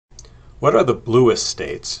What are the bluest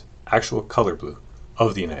states, actual color blue,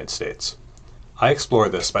 of the United States? I explore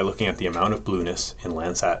this by looking at the amount of blueness in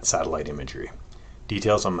Landsat satellite imagery.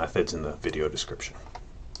 Details on methods in the video description.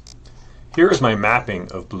 Here is my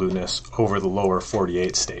mapping of blueness over the lower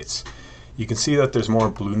 48 states. You can see that there's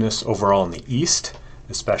more blueness overall in the east,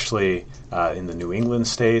 especially in the New England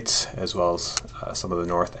states, as well as some of the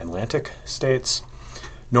North Atlantic states.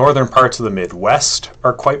 Northern parts of the Midwest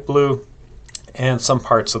are quite blue, and some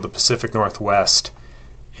parts of the Pacific Northwest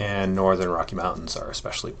and northern Rocky Mountains are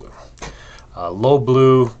especially blue. Low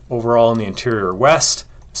blue overall in the interior west,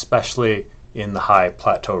 especially in the high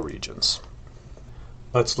plateau regions.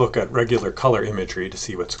 Let's look at regular color imagery to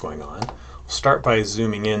see what's going on. We'll start by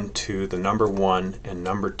zooming into the number 1 and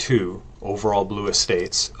number 2 overall bluest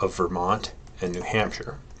states of Vermont and New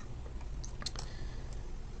Hampshire.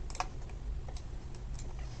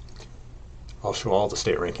 I'll show all the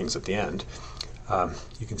state rankings at the end.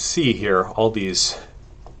 You can see here all these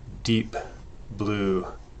deep blue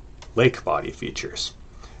lake body features.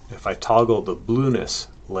 If I toggle the blueness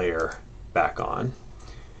layer back on,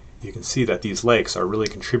 you can see that these lakes are really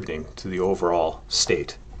contributing to the overall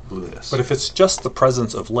state blueness. But if it's just the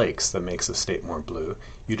presence of lakes that makes a state more blue,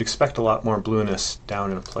 you'd expect a lot more blueness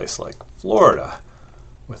down in a place like Florida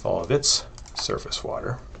with all of its surface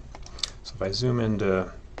water. So if I zoom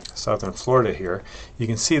into southern Florida here, you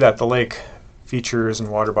can see that the lake features and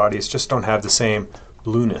water bodies just don't have the same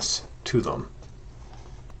blueness to them.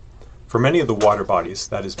 For many of the water bodies,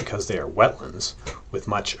 that is because they are wetlands with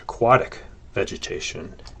much aquatic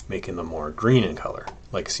vegetation, making them more green in color,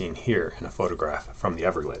 like seen here in a photograph from the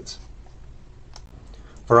Everglades.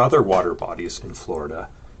 For other water bodies in Florida,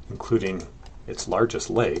 including its largest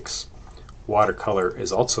lakes, water color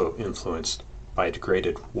is also influenced by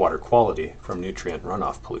degraded water quality from nutrient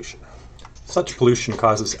runoff pollution. Such pollution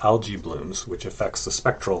causes algae blooms, which affects the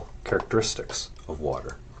spectral characteristics of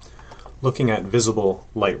water. Looking at visible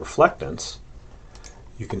light reflectance,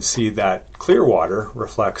 you can see that clear water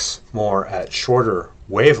reflects more at shorter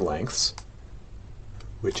wavelengths,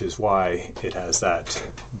 which is why it has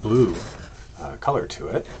that blue color to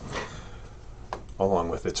it, along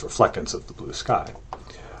with its reflectance of the blue sky.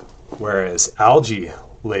 Whereas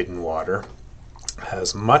algae-laden water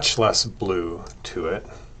has much less blue to it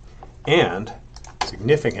and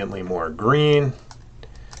significantly more green,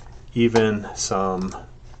 even some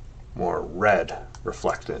more red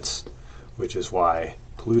reflectance, which is why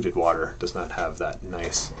polluted water does not have that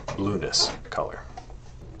nice blueness color.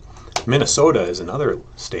 Minnesota is another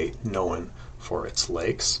state known for its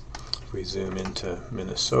lakes. If we zoom into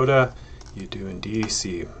Minnesota, you do indeed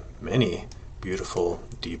see many beautiful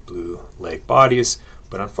deep blue lake bodies,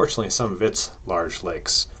 but unfortunately some of its large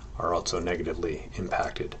lakes are also negatively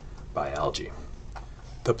impacted by algae.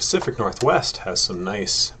 The Pacific Northwest has some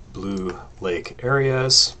nice blue lake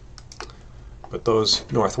areas, but those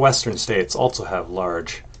northwestern states also have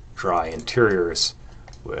large dry interiors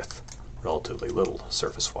with relatively little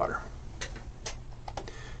surface water.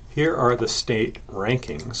 Here are the state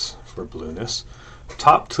rankings for blueness.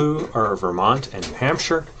 Top 2 are Vermont and New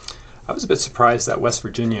Hampshire. I was a bit surprised that West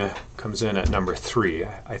Virginia comes in at number 3.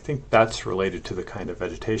 I think that's related to the kind of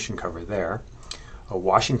vegetation cover there.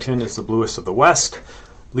 Washington is the bluest of the West.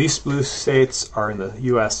 Least blue states are in the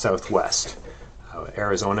U.S. Southwest.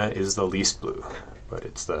 Arizona is the least blue, but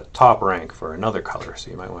it's the top rank for another color, so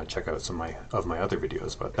you might want to check out some of my other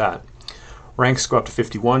videos about that. Ranks go up to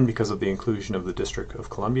 51 because of the inclusion of the District of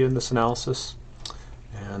Columbia in this analysis.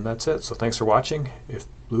 And that's it. So thanks for watching. If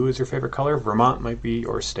blue is your favorite color, Vermont might be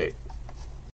your state.